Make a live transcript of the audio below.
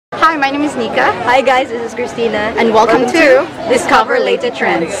Hi, my name is Nika. Hi guys, this is Christina. And welcome to Discover Leyte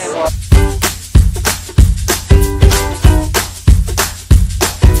Trends.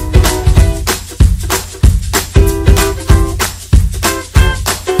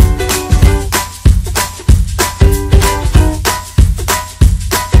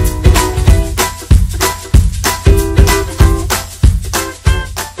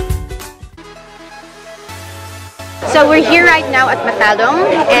 So we're here right now at Matalong,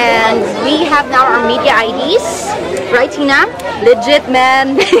 and we have now our media IDs, right Tina? Legit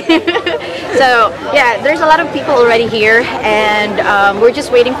man. So yeah, there's a lot of people already here, and we're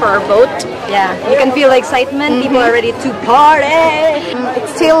just waiting for our boat. Yeah, you can feel the excitement. People are ready to party.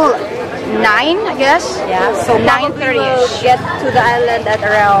 It's till 9, I guess. Yeah, so 9:30. we'll get to the island at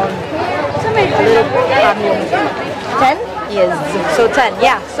around a little 10? Yes. So 10,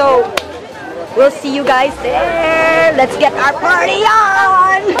 yeah. So we'll see you guys there. Let's get our party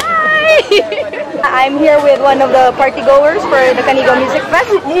on! Bye! I'm here with one of the party goers for the Canigao Music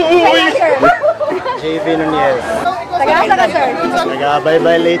Festival. JV Nunez. Taga-asa ka, sir?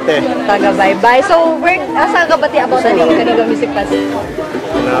 Taga-bye-bye Leyte. Taga-bye-bye. So, asa ka ba about the Canigao Music Festival?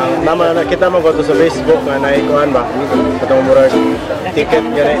 Mama, nakita mo ko to sa Facebook nga naikuhan ba? Katong murag ticket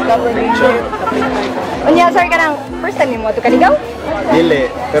gani. Unya, sir, ka nang first time mo to Canigao? Dili.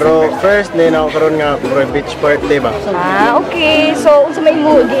 Pero first na ako karon nga for beach party ba? Ah, okay. So, unsa may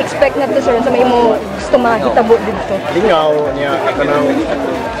mo gi-expect na to, sir? Unsa may mo gusto mahitabo dito? Lingaw niya kanang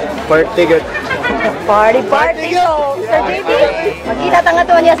party gud. Party. So, Sir JD, magkita tanga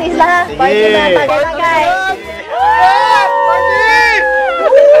to niya sa isla ha. Party na tagay.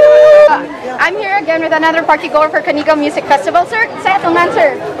 I'm here again with another party goer for Canigao Music Festival, sir. Sa itong man,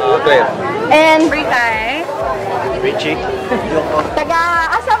 sir. Okay. And Britay. Richie.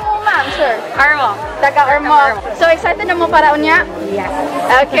 Taga-asa mo, ma'am, sir? Armo. Taga-Armo. So, excited na mo para unya? Yes.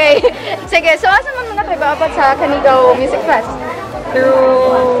 Okay. Sige, so asa man muna kayo ba sa Canigao Music Fest?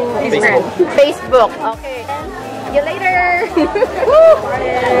 Through Facebook. Facebook. Okay. See you later.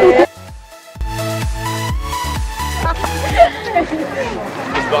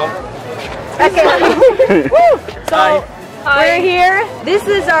 Okay. So, we're here. This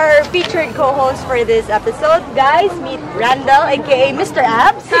is our featured co-host for this episode. Guys, meet Randall, aka Mr.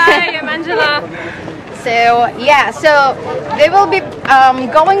 Abs. Hi, I'm Angela. So yeah, so they will be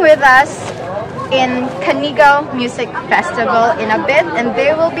going with us in Canigao Music Festival in a bit, and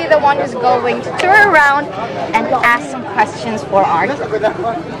they will be the one who's going to tour around and ask some questions for our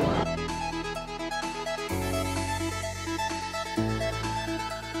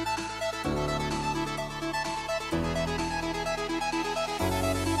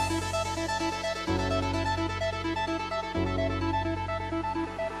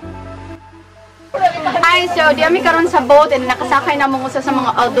Hi, so di kami karon sa boat and nakasakay na mo sa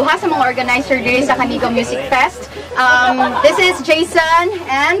mga duha sa mga organizer diri sa Canigao Music Fest. This is Jason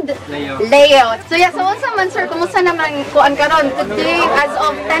and Leo. So yeah, so unsa man sir, kumusta naman kuan karon today as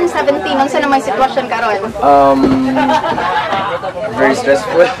of 10:17 unsa naman sitwasyon karon? Very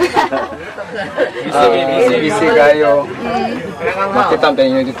stressful. Busy kayo. Makita tayo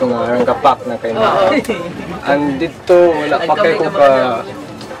nyo dito nga, ang kapak na kayo. And dito, wala pa kayo ko ka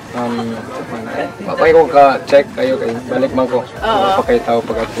papay ko ka check kayo balik man ko pa kayo tao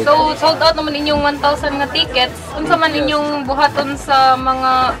pag-update. So, sold out naman inyong 1,000 nga tickets. Unsa man inyong buhaton sa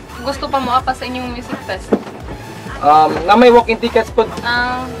mga gusto pa mo apa sa inyong music fest? Na may walk-in tickets po.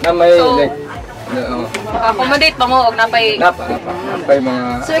 Na may so, like accommodate pa mo og napay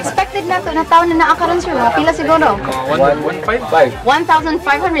mga So expected na to na taon na naakaron sir, pila siguro? 1,500.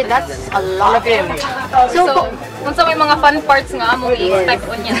 1,500, that's a lot. So, unsa may mga fun parts nga among i-expect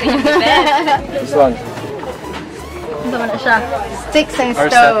unya sa inyong event? This one. Ano na siya? Sticks and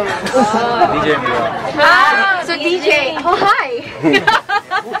stones. DJ mo. So DJ. Oh, hi!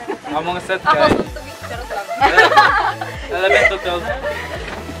 Among set Ako guys. soon to be pero sa 11 to 12.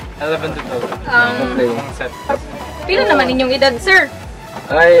 11 to 12. Okay. Set. Pila naman inyong edad, sir?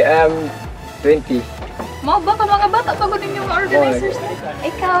 I am 20. Mga baka mga bata pagod inyong organizers.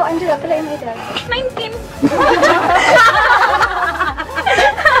 Ikaw, Angela, pala yung edad. 19.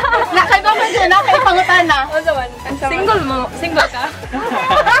 Nakaiba mo dyan, nakaipangutan na. Single ka?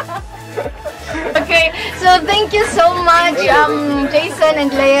 Okay, so thank you so much, Jason and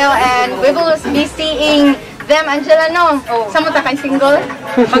Leo, and we will be seeing them. Angela, no? Sa mo ta kay single?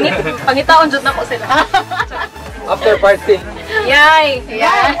 Pangitaon jud nako sila. After party. Yay!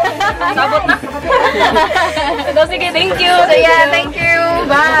 Yeah. Sabot na. So, sige, thank you. So yeah, thank you.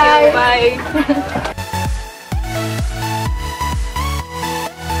 Bye. Bye.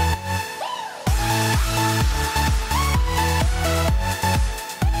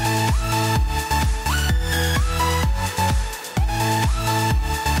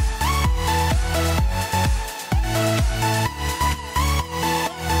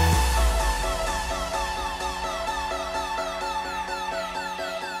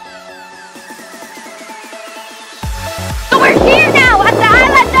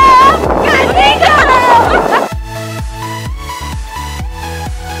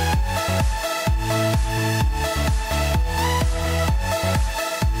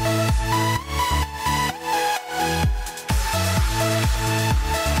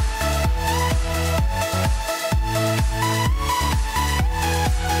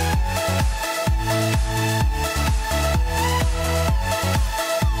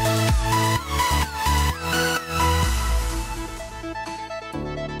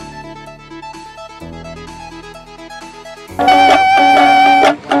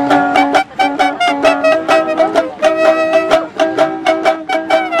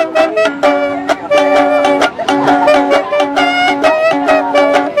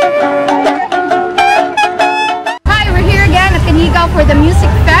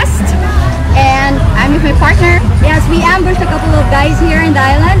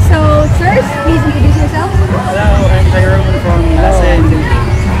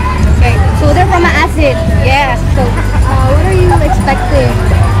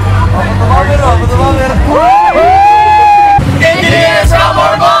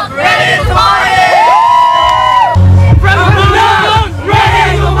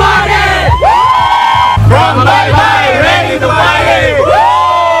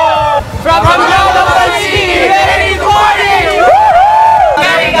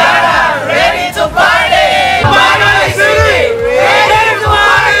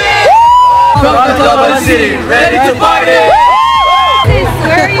 City, ready to party!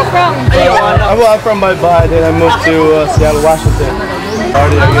 Where are you from? I'm from my then I moved to Seattle, Washington.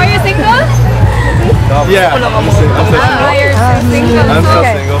 Are you single? Yeah, I'm You're single. I'm still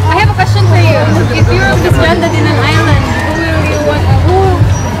Okay. single. I have a question for you. If you were stranded in an island, who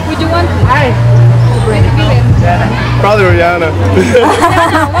would you want to be with? Probably Rihanna.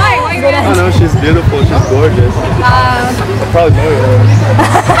 Why? Why I Rihanna? don't know, she's beautiful, she's gorgeous. I'll probably marry her.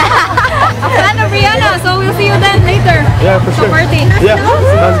 A fan of Rihanna, so we'll see you then later. Yeah, for sure. Party. Yeah,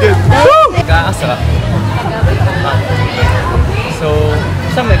 sounds good. Kaasa. So,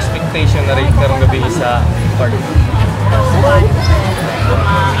 sa may expectation na rin karong gabi sa party?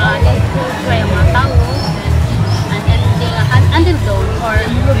 Until dawn or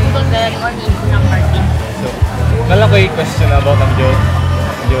people very early ng party. So, wala ko yung question about ng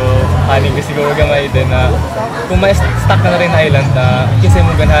haning kasi siguro gamay din na kung may stuck ka na rin island na kasi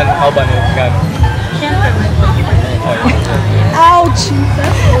mo ganahan how ba no gan. Siyempre, Ouch!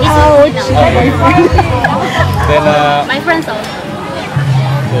 Ouch! Then my friends also.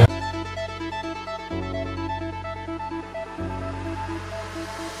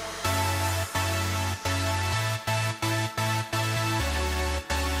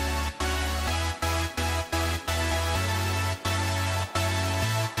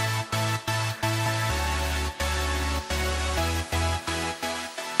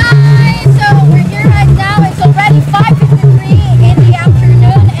 So we're here right now. It's already 5:53 in the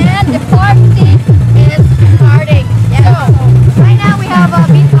afternoon, and the party is starting. Yeah. So right now we have a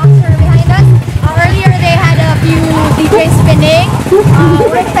beatboxer behind us. Earlier they had a few DJs spinning.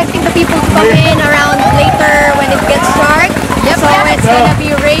 We're expecting the people to come in around later when it gets dark. So it's gonna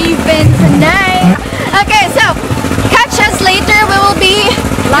be raving tonight. Okay, so catch us later. We will be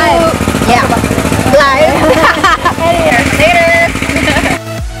live. Yeah, live. Later.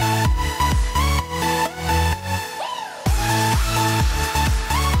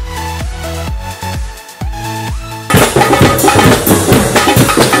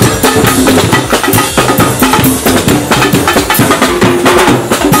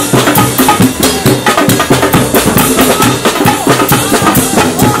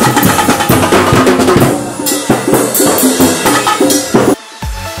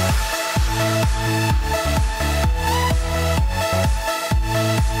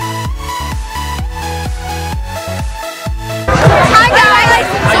 Hi guys!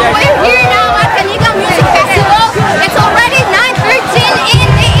 So we're here now at Canigao Music Festival. It's already 9:13 in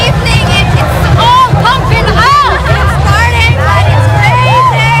the evening. It's all pumping up. It's starting, but it's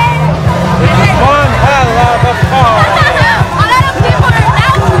crazy. Fun, a lot of fun. A lot of people are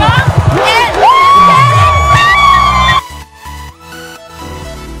now drunk and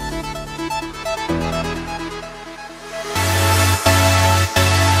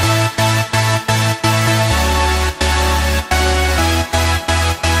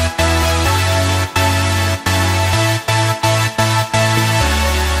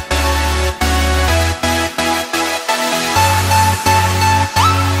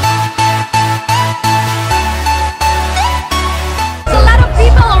a lot of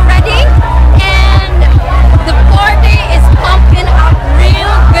people already, and the party is pumping up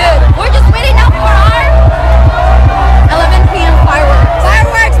real good. We're just waiting now for our 11 p.m. fireworks.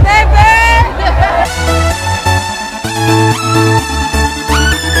 Fireworks, baby!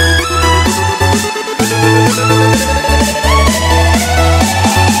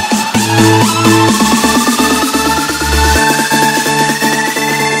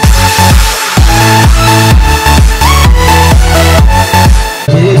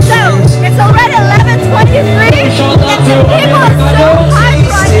 So, it's already 11:23, and the people are so hyped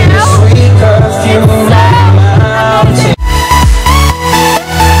right now. It's so amazing.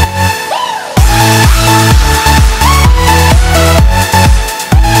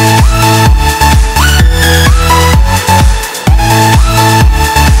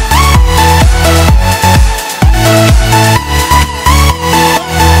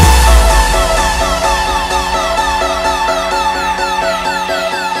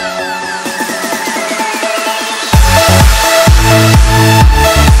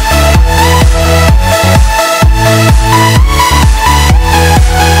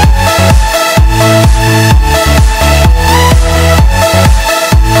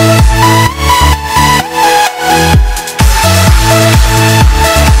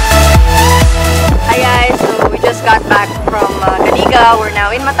 Hi guys, so we just got back from Canigao. We're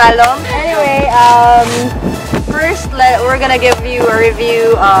now in Matalom. Anyway, first we're gonna give you a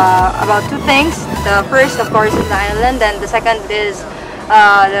review about two things. The first, of course, is the island, and the second is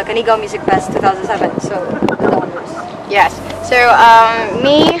the Canigao Music Fest 2007. So, the numbers. Yes. So I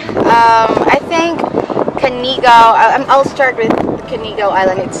think Canigao, I'll start with Canigao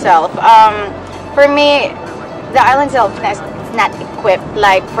Island itself. For me, the island itself is not equipped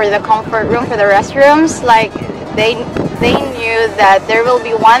like for the comfort room, for the restrooms. Like they knew that there will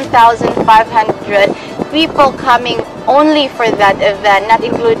be 1,500 people coming only for that event, not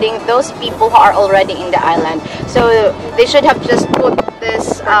including those people who are already in the island. So they should have just put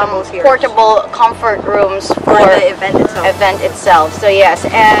this portable comfort rooms for the event itself. So yes,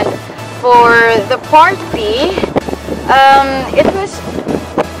 and for the party, it was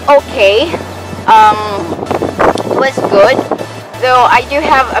okay. It was good, though I do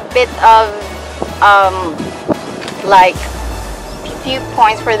have a bit of like few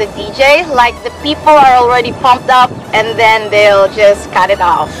points for the DJ. Like the people are already pumped up and then they'll just cut it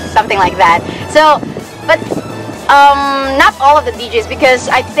off, something like that. So, but not all of the DJs, because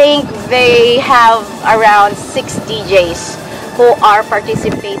I think they have around 6 DJs who are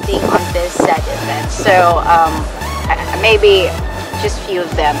participating on this said event. So maybe just few of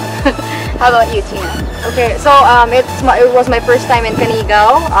them. How about you, Tina? Okay, so it was my first time in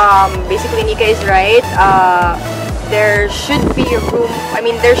Canigao. Basically, Nika is right. There should be room. I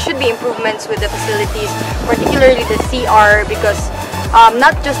mean, there should be improvements with the facilities, particularly the CR, because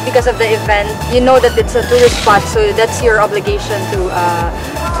not just because of the event. You know that it's a tourist spot, so that's your obligation to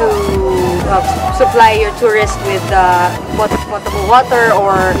supply your tourists with potable water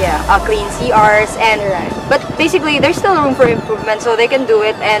or clean CRs. And but basically, there's still room for improvement, so they can do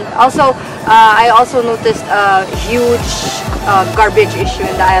it. And also, I also noticed a huge garbage issue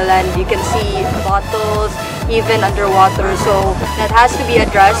in the island. You can see bottles even underwater, so that has to be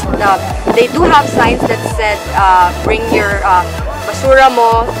addressed. They do have signs that said bring your basura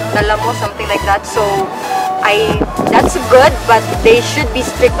mo, dala mo, something like that. So that's good, but they should be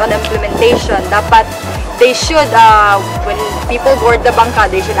strict on implementation. Dapat they should when people board the bangka,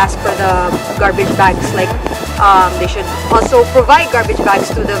 they should ask for the garbage bags. Like they should also provide garbage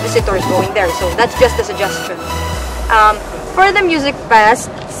bags to the visitors going there. So that's just a suggestion. For the music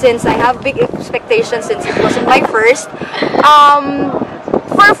fest, since I have big expectations, since it wasn't my first,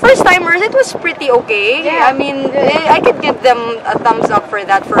 for first timers, it was pretty okay. Yeah. I mean, I could give them a thumbs up for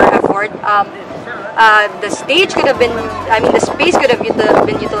that, for effort. The stage could have been, I mean, the space could have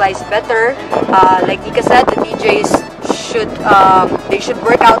been utilized better. Like Nika said, the DJs they should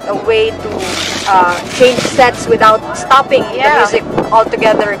work out a way to change sets without stopping the music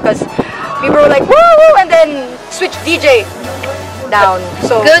altogether, because people were like woo woo and then switch DJ down.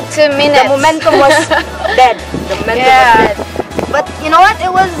 So good 2 minutes. The momentum was dead. The momentum was dead. But you know what?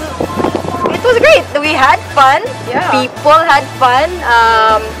 It was great. We had fun. Yeah. People had fun.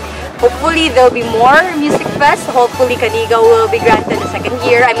 Hopefully there'll be more music fest. Hopefully Canigao will be granted a second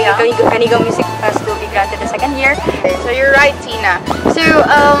year. I mean, Canigao Music Fest will be granted a second year. Okay, so you're right, Tina. So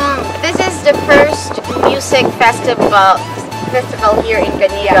this is the first music festival here in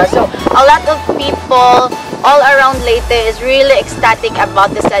Canigao. So a lot of people all around Leyte is really ecstatic about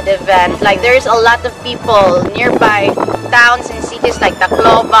the said event. Like there's a lot of people nearby towns and cities like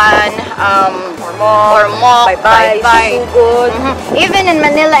Tacloban, Ormoc, Baybay. Even in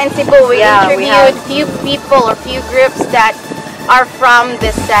Manila and Cebu, we interviewed few people or few groups that are from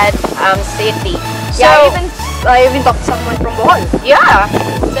the said city. So I even talked to someone from Bohol. Yeah.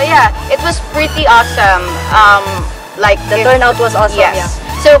 So yeah, it was pretty awesome. Like the turnout was awesome. Yes. Yeah.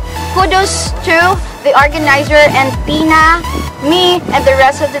 So kudos to the organizer and Tina, me, and the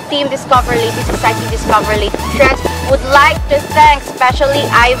rest of the team Discover Leyte Society Discover Leyte Trends would like to thank especially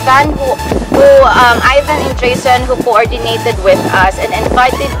Ivan Ivan and Jason who coordinated with us and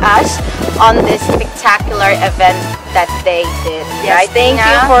invited us on this spectacular event that they did. Yes, right, thank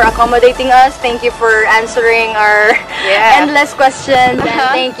you for accommodating us. Thank you for answering our endless questions. And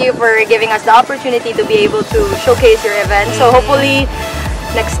thank you for giving us the opportunity to be able to showcase your event. So hopefully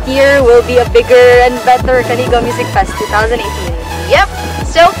next year will be a bigger and better Canigao Music Fest 2018. Yep.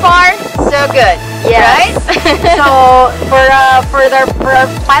 So far, so good. Yes. Right? So for our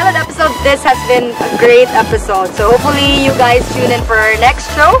pilot episode, this has been a great episode. So hopefully you guys tune in for our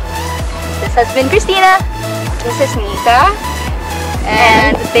next show. This has been Christina. This is Nika.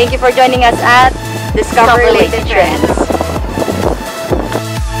 And thank you for joining us at Discover Leyte Trends.